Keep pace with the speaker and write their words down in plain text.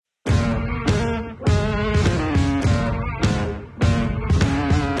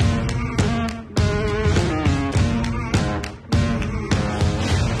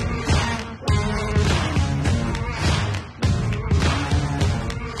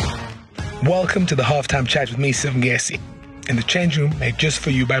Welcome to the Halftime Chat with me, Siv Ngesi, in the change room made just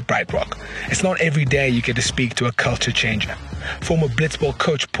for you by BrightRock. It's not every day you get to speak to a culture changer. Former Blitzball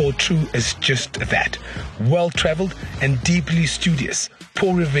coach Paul True is just that. Well-traveled and deeply studious,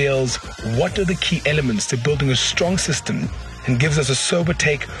 Paul reveals what are the key elements to building a strong system and gives us a sober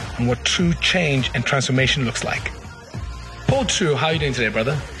take on what true change and transformation looks like. Paul True, how are you doing today,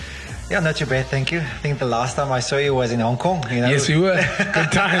 brother? Yeah, not too bad, thank you. I think the last time I saw you was in Hong Kong. Yes, we were. Good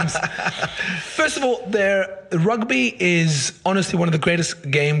times. First of all, rugby is honestly one of the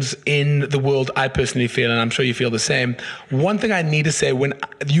greatest games in the world, I personally feel, and I'm sure you feel the same. One thing I need to say, when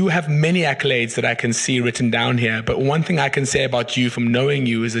you have many accolades that I can see written down here, but one thing I can say about you from knowing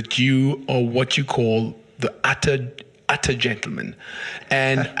you is that you are what you call the utter gentleman.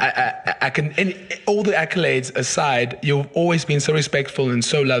 And I can, and all the accolades aside, you've always been so respectful and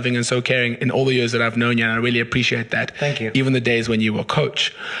so loving and so caring in all the years that I've known you, and I really appreciate that. Thank you. Even the days when you were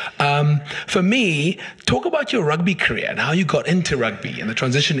coach. For me, talk about your rugby career and how you got into rugby and the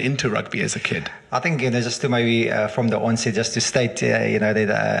transition into rugby as a kid. I think, just to maybe from the onset, just to state,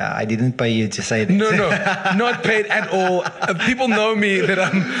 that I didn't pay you to say that. No, not paid at all. People know me that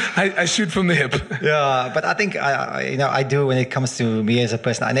I shoot from the hip. Yeah, but I think, I do when it comes to me as a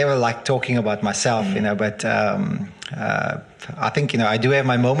person. I never like talking about myself, but I think, I do have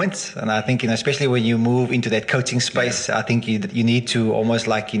my moments. And I think, especially when you move into that coaching space, I think you need to almost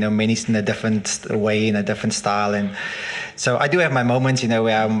manage in a different way, in a different style. And so I do have my moments,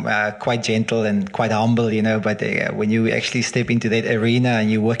 where I'm quite gentle and quite humble, but when you actually step into that arena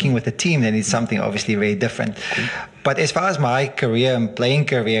and you're working with a team, then it's something obviously very different. But as far as my career and playing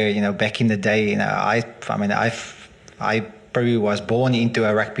career, back in the day, I probably was born into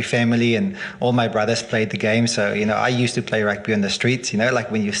a rugby family, and all my brothers played the game. So, I used to play rugby on the streets, like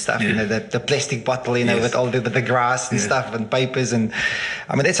when you stuff, the plastic bottle, yes, with all the grass and stuff and papers. And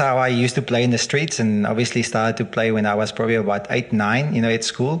that's how I used to play in the streets, and obviously started to play when I was probably about 8, 9, at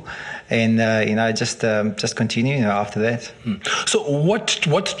school. And, just continue, after that. So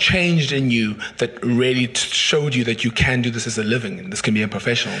what changed in you that really showed you that you can do this as a living and this can be a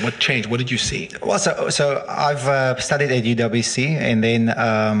professional? What changed? What did you see? Well, so I've studied at UWC, and then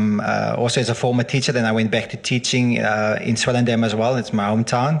also as a former teacher, then I went back to teaching in Swellendam as well. It's my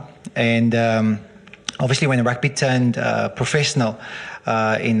hometown. And obviously when rugby turned professional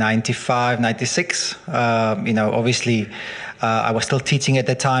in 95, 96, obviously I was still teaching at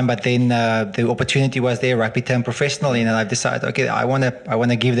the time, but then the opportunity was there, rugby turned professional, and I've decided, okay, I want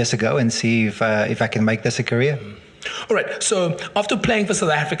to give this a go and see if I can make this a career. All right. So after playing for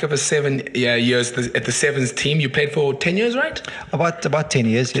South Africa for 7 years at the Sevens team, you played for 10 years, right? About 10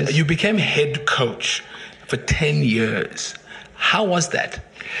 years, yes. You became head coach for 10 years. How was that?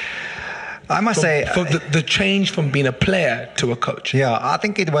 I must say... For the change from being a player to a coach. Yeah, I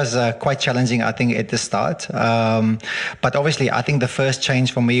think it was quite challenging, I think, at the start. But obviously, I think the first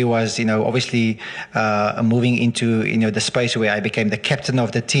change for me was, obviously moving into, the space where I became the captain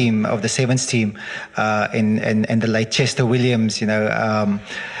of the team, of the Sevens team, and the late Chester Williams, under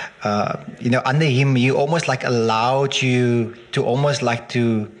him, he almost allowed you to almost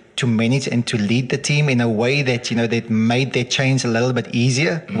to manage and to lead the team in a way that, that made that change a little bit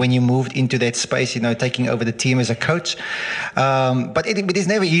easier when you moved into that space, taking over the team as a coach. But it is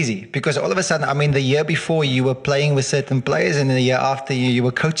never easy, because all of a sudden, the year before you were playing with certain players, and the year after you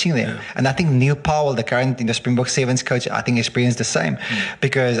were coaching them. Yeah. And I think Neil Powell, the current Springbok Sevens coach, I think experienced the same,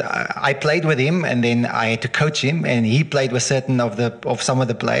 because I played with him, and then I had to coach him, and he played with certain of some of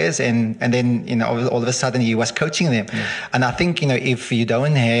the players, and then, all of a sudden he was coaching them. Yeah. And I think, if you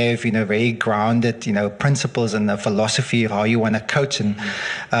don't have very grounded, principles and the philosophy of how you want to coach, and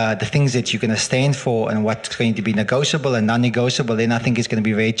the things that you're going to stand for, and what's going to be negotiable and non-negotiable, then I think it's going to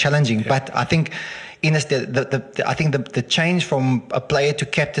be very challenging. Yeah. But I think the change from a player to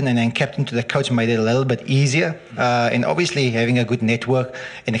captain, and then captain to the coach, made it a little bit easier. And obviously having a good network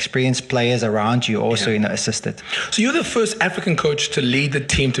and experienced players around you also assisted. So you're the first African coach to lead the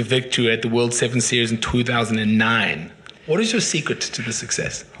team to victory at the World Sevens Series in 2009. What is your secret to the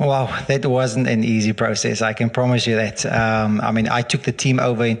success? Wow, that wasn't an easy process. I can promise you that. I took the team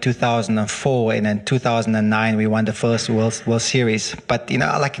over in 2004, and in 2009 we won the first World Series. But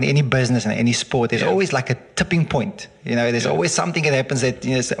like in any business and any sport, there's always a tipping point. There's always something that happens that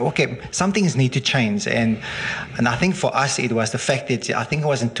say, okay, some things need to change. And I think for us it was the fact that I think it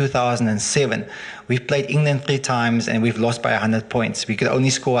was in 2007 we've played England 3 times and we've lost by 100 points. We could only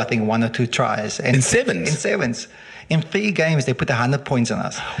score, I think, 1 or 2 tries. And in sevens? In sevens. In 3 games, they put 100 points on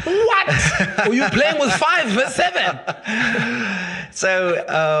us. What? Were you playing with 5 for 7? So,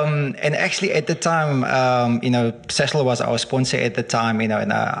 and actually at the time, Sasol was our sponsor at the time,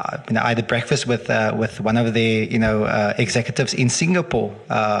 and I had breakfast with one of the, executives in Singapore,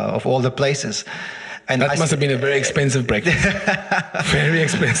 of all the places. And that must have been a very expensive breakfast. Very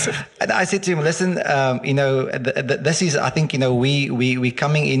expensive. And I said to him, listen, this is, I think, we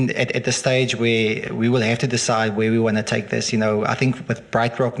coming in at the stage where we will have to decide where we want to take this. I think with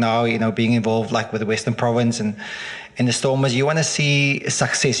Bright Rock now, being involved like with the Western Province and the Stormers, you want to see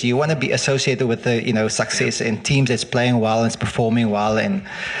success. You want to be associated with the, success and teams that's playing well and it's performing well, and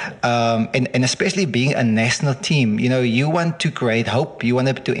especially being a national team. You want to create hope. You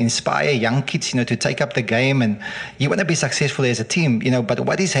want to inspire young kids, to take up the game, and you want to be successful as a team. But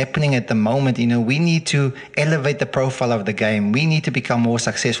what is happening at the moment? We need to elevate the profile of the game. We need to become more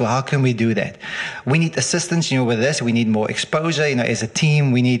successful. How can we do that? We need assistance. With this, we need more exposure. As a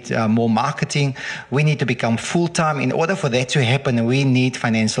team, we need more marketing. We need to become full time. In order for that to happen, we need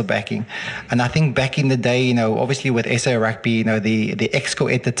financial backing. And I think back in the day, obviously with SA Rugby, the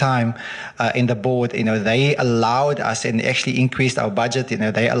Exco at the time, in the board, they allowed us and actually increased our budget.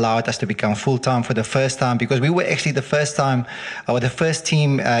 They allowed us to become full time for the first time, because we were actually the first time, or the first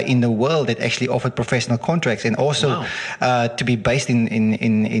team in the world that actually offered professional contracts, and also to be based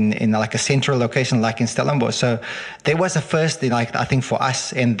in like a central location, like in Stellenbosch. So that was the first, I think, for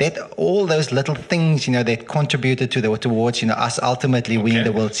us, and that all those little things, that contributed towards us ultimately winning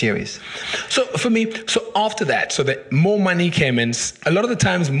the World Series. So for me, after that, so that more money came in. A lot of the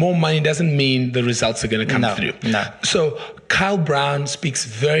times, more money doesn't mean the results are going to come through. No. So Kyle Brown speaks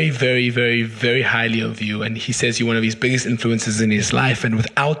very, very, very, very highly of you, and he says you're one of his biggest influences in his life. And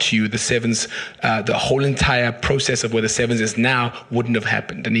without you, the Sevens, the whole entire process of where the Sevens is now wouldn't have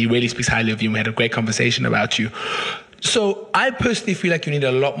happened. And he really speaks highly of you. We had a great conversation about you. So I personally feel like you need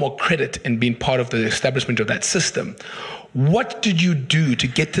a lot more credit in being part of the establishment of that system. What did you do to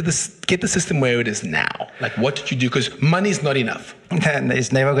get the system where it is now? Like, what did you do? Because money is not enough.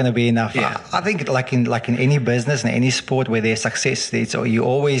 It's never going to be enough. Yeah. I think like in any business and any sport where there's success, you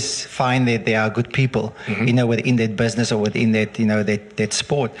always find that there are good people, within that business or within that, that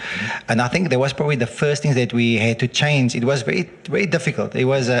sport. And I think that was probably the first thing that we had to change. It was very, very difficult. It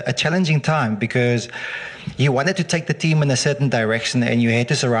was a challenging time, because you wanted to take the team in a certain direction, and you had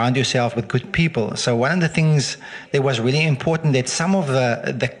to surround yourself with good people. So one of the things that was really important, that some of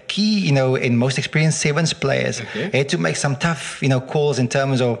the key, and most experienced Sevens players had to make some tough, calls in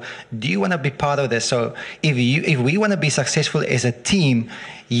terms of, do you want to be part of this? So if we want to be successful as a team,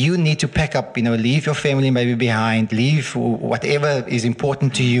 you need to pack up, leave your family maybe behind, leave whatever is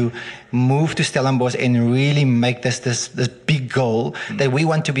important to you, move to Stellenbosch and really make this big goal that we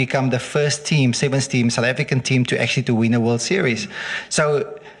want to become the first team, Sevens team, South African team to win a World Series.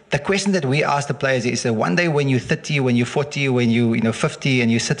 So the question that we ask the players is, one day when you're 30, when you're 40, when you're 50 and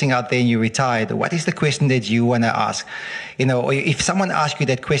you're sitting out there and you're retired, what is the question that you want to ask? Or if someone asks you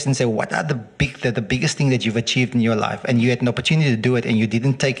that question, say, what are the biggest thing that you've achieved in your life, and you had an opportunity to do it and you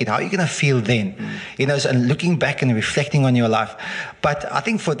didn't take it, how are you going to feel then? So looking back and reflecting on your life. But I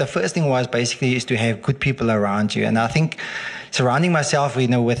think for the first thing was basically is to have good people around you. And I think surrounding myself,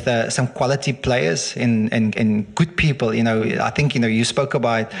 with some quality players and good people, I think, you spoke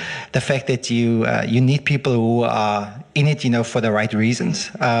about the fact that you need people who are in it, for the right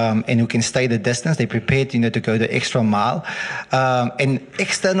reasons, and who can stay the distance. They're prepared, to go the extra mile, and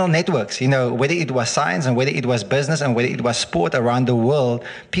external networks, whether it was science and whether it was business and whether it was sport around the world,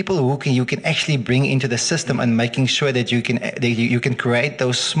 people who you can actually bring into the system, and making sure that you can create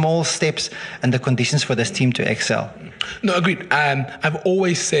those small steps and the conditions for this team to excel. No, agreed. I've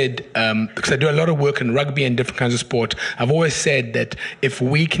always said, because I do a lot of work in rugby and different kinds of sport, I've always said that if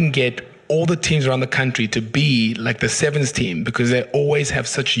we can get all the teams around the country to be like the Sevens team, because they always have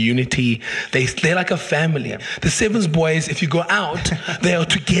such unity. They're like a family. Yeah. The Sevens boys, if you go out, they are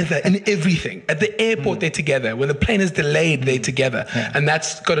together in everything. At the airport, they're together. When the plane is delayed, they're together. Yeah. And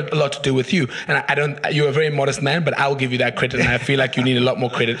that's got a lot to do with you. And you're a very modest man, but I'll give you that credit. And I feel like you need a lot more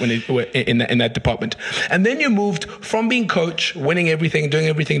credit in that department. And then you moved from being coach, winning everything, doing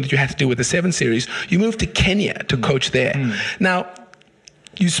everything that you had to do with the Seven Series. You moved to Kenya to coach there. Now,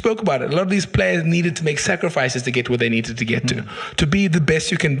 you spoke about it. A lot of these players needed to make sacrifices to get where they needed to get to be the best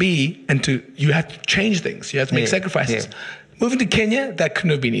you can be, and you have to change things. You have to make sacrifices. Yeah. Moving to Kenya, that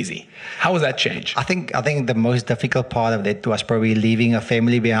couldn't have been easy. How was that change? I think the most difficult part of that was probably leaving a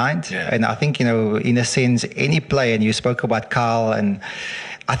family behind. Yeah. And I think, in a sense, any player, and you spoke about Carl, and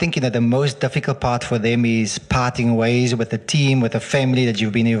I think, the most difficult part for them is parting ways with the team, with the family that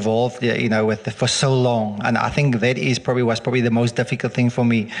you've been involved, with for so long. And I think that was probably the most difficult thing for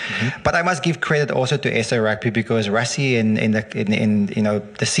me. But I must give credit also to SA Rugby, because Rassie and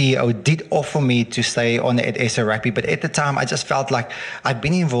the CEO did offer me to stay on at SA Rugby. But at the time, I just felt like I've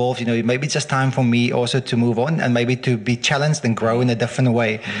been involved. Maybe it's just time for me also to move on and maybe to be challenged and grow in a different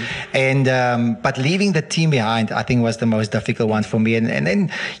way. And but leaving the team behind, I think, was the most difficult one for me. And then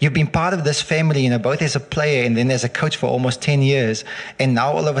you've been part of this family, both as a player and then as a coach for almost 10 years. And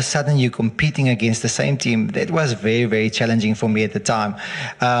now all of a sudden you're competing against the same team. That was very, very challenging for me at the time.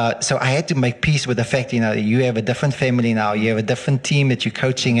 So I had to make peace with the fact, you have a different family now, you have a different team that you're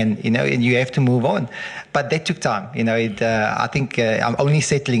coaching, and you have to move on. But that took time. I think I'm only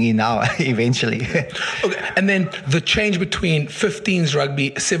settling in now eventually. Okay. And then the change between 15s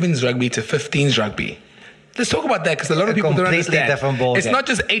rugby, 7s rugby to 15s rugby. Let's talk about that, because a lot of people don't understand. It's not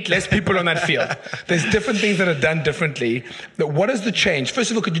just 8 less people on that field. There's different things that are done differently. What is the change?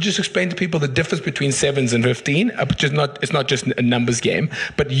 First of all, could you just explain to people the difference between 7s and 15? It's not just a numbers game,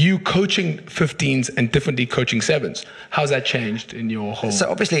 but you coaching 15s and differently coaching 7s. How's that changed in your whole?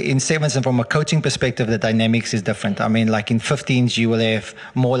 So obviously in 7s, and from a coaching perspective, the dynamics is different. I mean, like in 15s, you will have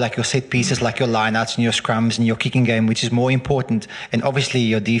more like your set pieces, like your lineouts and your scrums and your kicking game, which is more important. And obviously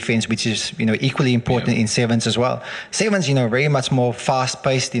your defense, which is, equally important in 7s as well. 7s, very much more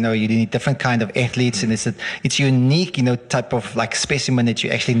fast-paced. You need different kind of athletes, and it's unique, type of like specimen that you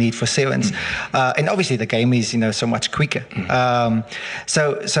actually need for 7s. And obviously the game is, so much quicker.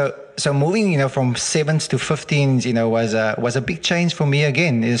 So moving, from 7s to 15s, was a big change for me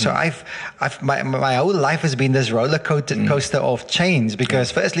again. So my whole life has been this roller coaster of change,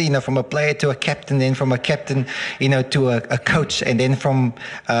 because firstly, from a player to a captain, then from a captain, to a coach, and then from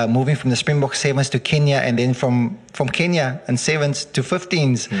moving from the Springbok 7s to Kenya, and then from Kenya and 7s to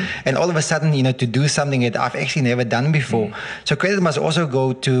 15s, and all of a sudden, to do something that I've actually never done before. So credit must also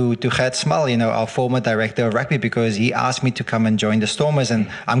go to Gert Smal, our former director of rugby, because he asked me to come and join the Stormers, and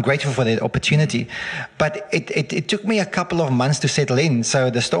I'm grateful for that opportunity. But it took me a couple of months to settle in. So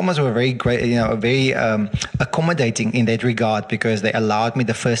the Stormers were very great, very accommodating in that regard, because they allowed me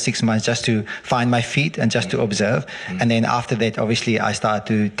the first 6 months just to find my feet and just to observe. And then after that, obviously, I started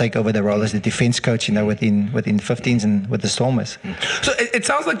to take over the role as the defense coach, within 15s and with the Stormers. So it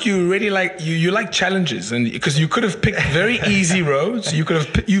sounds like you really you like challenges, and because you could have picked very easy roads, you could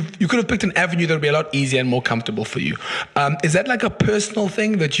have picked an avenue that would be a lot easier and more comfortable for you. Is that like a personal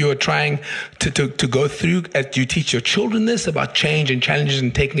thing that you are trying to go through? Do you teach your children this about change and challenges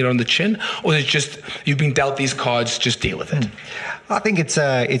and taking it on the chin, or is it just you've been dealt these cards, just deal with it? I think it's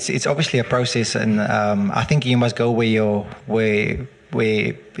obviously a process, and I think you must go where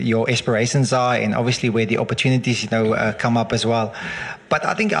your aspirations are, and obviously where the opportunities come up as well. But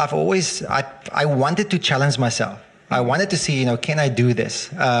I think I wanted to challenge myself. I wanted to see, can I do this?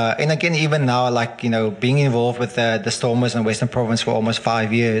 And again, even now, being involved with the Stormers in Western Province for almost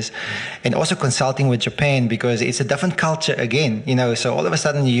 5 years, and also consulting with Japan, because it's a different culture again, so all of a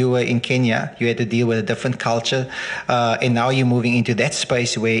sudden you were in Kenya, you had to deal with a different culture, and now you're moving into that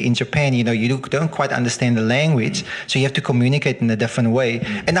space where in Japan, you don't quite understand the language, so you have to communicate in a different way.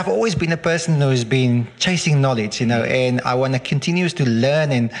 And I've always been a person who's been chasing knowledge, and I want to continue to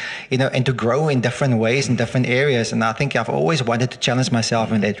learn and to grow in different ways, in different areas. And I think I've always wanted to challenge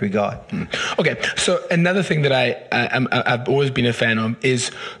myself in that regard. Okay, so another thing that I've always been a fan of is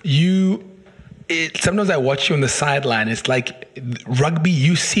sometimes I watch you on the sideline. It's like rugby,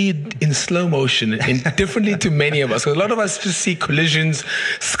 you see it in slow motion, and differently to many of us. So a lot of us just see collisions,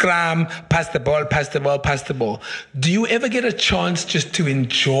 scrum, pass the ball, pass the ball, pass the ball. Do you ever get a chance just to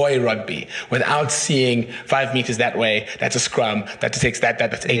enjoy rugby without seeing 5 meters that way, that's a scrum, that takes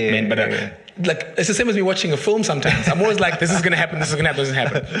that's 8 men, but like it's the same as me watching a film sometimes. I'm always like, this is going to happen, this is going to happen, this is going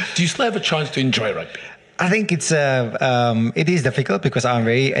to happen. Do you still have a chance to enjoy rugby? I think it is difficult because I'm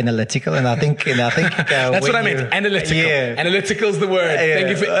very analytical, and I think that's what I meant. Analytical. Yeah. Analytical is the word.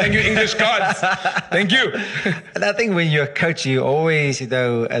 Yeah. Thank you, English gods. Thank you. And I think when you're a coach, you always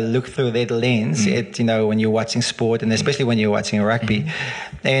look through that lens at when you're watching sport, and especially when you're watching rugby.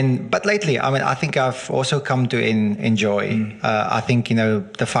 But lately, I think I've also come to enjoy. I think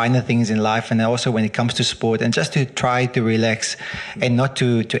the finer things in life, and also when it comes to sport, and just to try to relax and not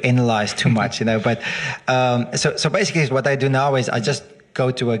to analyze too much. But so basically what I do now is I just go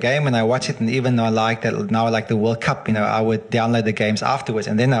to a game and I watch it, and even though I like that now, like the World Cup, I would download the games afterwards,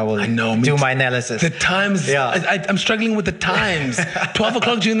 and then I will do my analysis. The times, I'm struggling with the times. 12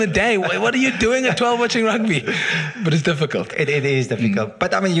 o'clock during the day. What are you doing at 12 watching rugby? But it's difficult. It is difficult,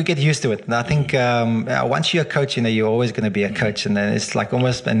 but I mean, you get used to it. And I think once you're a coach, you're always going to be a coach, and then it's like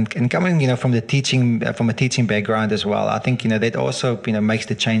almost and coming, from a teaching background as well. I think that also makes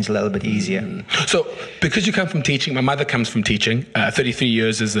the change a little bit easier. So because you come from teaching, my mother comes from teaching. 33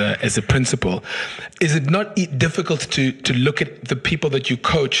 years as a principal. Is it not difficult to look at the people that you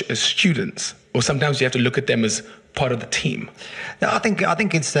coach as students, or sometimes you have to look at them as part of the team? No, I think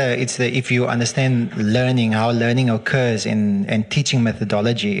it's the if you understand how learning occurs in teaching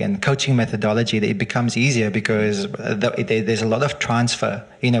methodology and coaching methodology, that it becomes easier, because there's a lot of transfer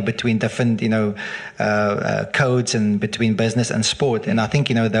between different codes and between business and sport. And I think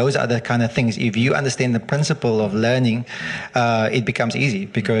those are the kind of things, if you understand the principle of learning, it becomes easy,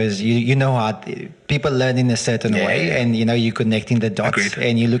 because you know how people learn in a certain way, and you're connecting the dots. Agreed.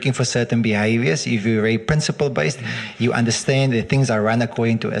 And you're looking for certain behaviors. If you're very principle based, you understand that things are run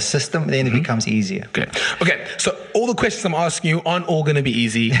according to a system, then it becomes easier. Okay. So all the questions I'm asking you aren't all going to be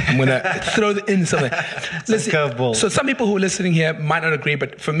easy. I'm going to throw in something. Listen, curveball. So some people who are listening here might not agree,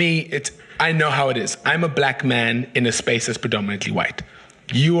 but for me, I know how it is. I'm a black man in a space that's predominantly white.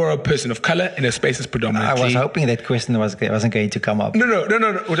 You are a person of color in a space that's predominantly. I was hoping that question wasn't going to come up. No. Don't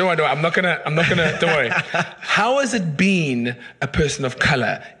worry. I'm not gonna. Don't worry. How has it been a person of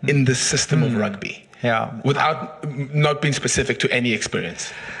color in the system of rugby? Yeah. Without not being specific to any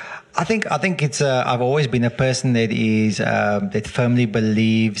experience. I think it's. I've always been a person that firmly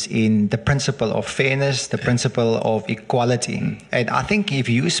believes in the principle of fairness, the principle of equality, and I think if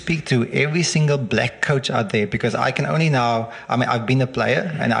you speak to every single black coach out there, because I can only now. I mean, I've been a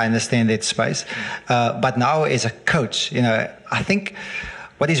player and I understand that space, but now as a coach, I think.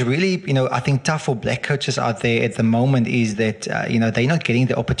 What is really, I think tough for black coaches out there at the moment is that, they're not getting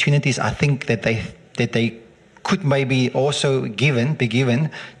the opportunities. I think that they could maybe also be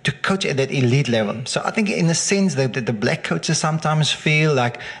given to coach at that elite level. So I think in a sense that the black coaches sometimes feel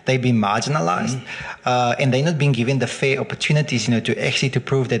like they've been marginalized, and they're not being given the fair opportunities, to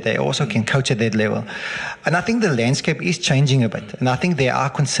prove that they also can coach at that level. And I think the landscape is changing a bit. And I think there are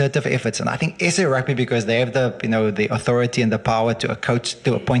concerted efforts. And I think SA Rugby, because they have the authority and the power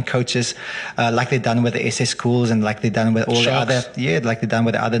to appoint coaches, like they've done with the SA schools and like they've done with all Sharks. like they've done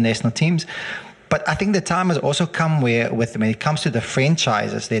with the other national teams. But I think the time has also come when it comes to the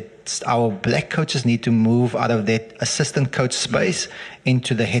franchises, that our black coaches need to move out of that assistant coach space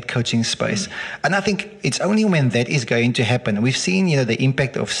into the head coaching space. And I think it's only when that is going to happen. We've seen, the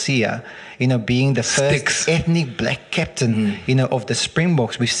impact of Sia, being the first ethnic black captain, of the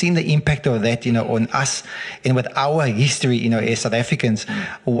Springboks. We've seen the impact of that, on us and with our history, as South Africans,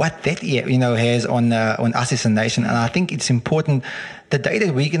 what that, has on us as a nation. And I think it's important. The day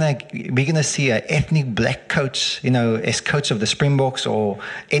that we're gonna see an ethnic black coach, as coach of the Springboks, or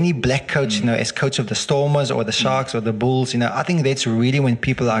any black coach, as coach of the Stormers or the Sharks or the Bulls, I think that's really when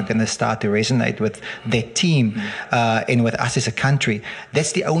people are gonna start to resonate with their team and with us as a country.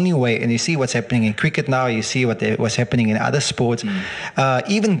 That's the only way. And you see what's happening in cricket now. You see what's happening in other sports,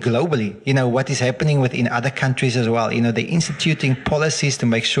 even globally. What is happening within other countries as well. They're instituting policies to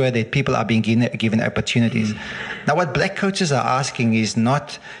make sure that people are being given opportunities. Now, what black coaches are asking is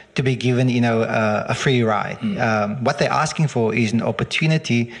not to be given, a free ride. What they're asking for is an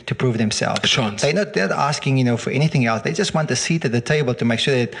opportunity to prove themselves. They're not asking, for anything else. They just want a seat at the table to make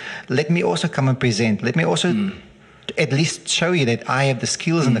sure that, let me also come and present. Let me also at least show you that I have the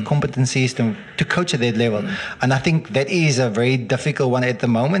skills and the competencies to coach at that level. And I think that is a very difficult one at the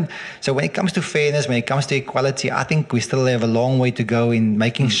moment. So when it comes to fairness, when it comes to equality, I think we still have a long way to go in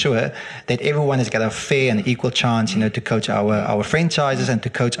making sure that everyone has got a fair and equal chance, to coach our franchises and to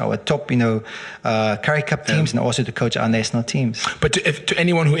coach our top, Currie Cup teams, and also to coach our national teams. But to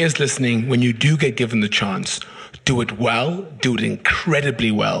anyone who is listening, when you do get given the chance, do it well, do it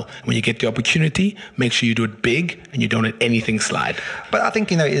incredibly well. When you get the opportunity, make sure you do it big and you don't let anything slide. But I think,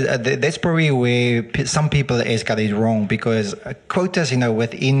 that's probably where some people has got it wrong, because quotas,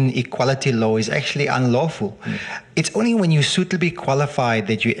 within equality law is actually unlawful. It's only when you're suitably qualified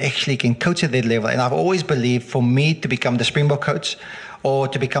that you actually can coach at that level. And I've always believed, for me to become the Springbok coach, or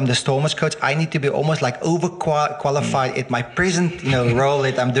to become the Stormers coach, I need to be almost like overqualified at my present, role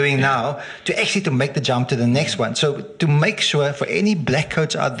that I'm doing now, to make the jump to the next one. So to make sure for any black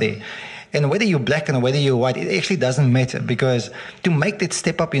coach out there, and whether you're black and whether you're white, it actually doesn't matter, because to make that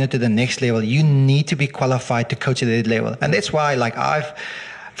step up, to the next level, you need to be qualified to coach at that level. And that's why,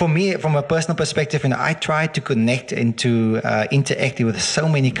 for me, from a personal perspective, I try to connect and to interact with so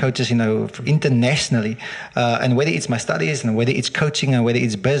many coaches, internationally, and whether it's my studies and whether it's coaching and whether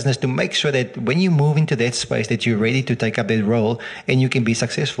it's business, to make sure that when you move into that space, that you're ready to take up that role and you can be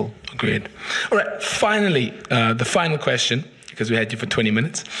successful. Agreed. All right. Finally, the final question, because we had you for 20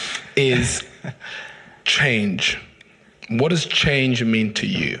 minutes, is change. What does change mean to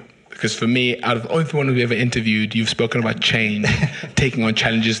you? Because for me, out of everyone we've ever interviewed, you've spoken about change, taking on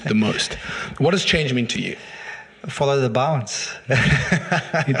challenges the most. What does change mean to you? Follow the bounce.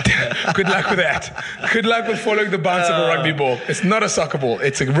 Good luck with that. Good luck with following the bounce of a rugby ball. It's not a soccer ball.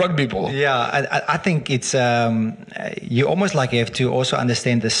 It's a rugby ball. Yeah, I think it's you almost like you have to also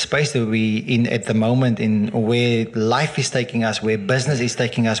understand the space that we're in at the moment, in where life is taking us, where business is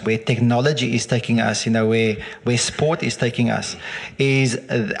taking us, where technology is taking us, where sport is taking us. Is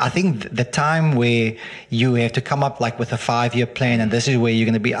I think the time where you have to come up like with a 5-year plan and this is where you're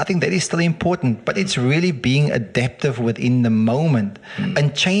going to be. I think that is still important, but it's really being adaptive within the moment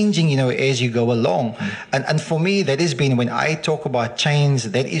and changing, as you go along. And for me, that has been, when I talk about change,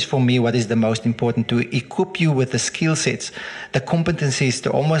 that is for me what is the most important, to equip you with the skill sets, the competencies to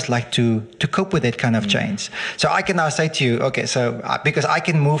almost like to cope with that kind of change. So I can now say to you, okay, so because I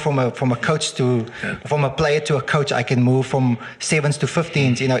can move from a coach to, from a player to a coach, I can move from 7s to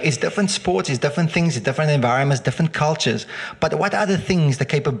 15s. It's different sports, it's different things, it's different environments, different cultures. But what are the things, the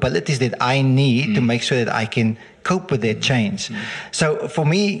capabilities that I need to make sure that I can cope with that change? So for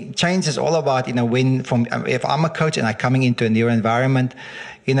me, change is all about, if I'm a coach and I'm coming into a new environment,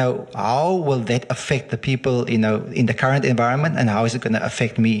 how will that affect the people, in the current environment, and how is it going to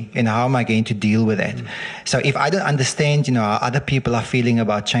affect me, and how am I going to deal with that? So if I don't understand, how other people are feeling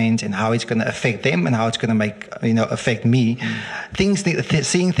about change and how it's going to affect them and how it's going to affect me,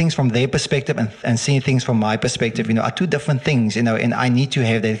 seeing things from their perspective and seeing things from my perspective, are two different things, and I need to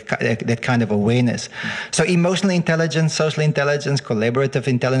have that kind of awareness. So emotional intelligence, social intelligence, collaborative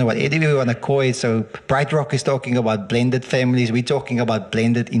intelligence, whatever you want to call it. So BrightRock is talking about blended families. We're talking about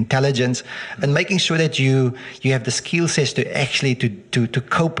blended intelligence, and making sure that you have the skill sets to actually to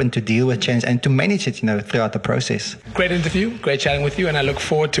cope and to deal with change and to manage it, throughout the process. Great interview, great chatting with you, and I look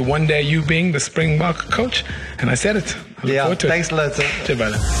forward to one day you being the Springbok coach. And I said it. I look forward to thanks a lot. Cheers,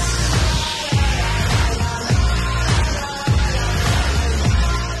 brother.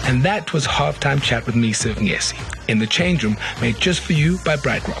 And that was Halftime Chat with me, Sir Ngesi, in the change room made just for you by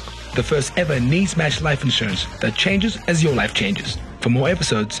BrightRock, the first ever needs-matched life insurance that changes as your life changes. For more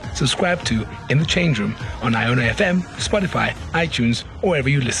episodes, subscribe to In the Change Room on Iona FM, Spotify, iTunes, or wherever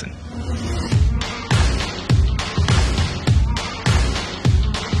you listen.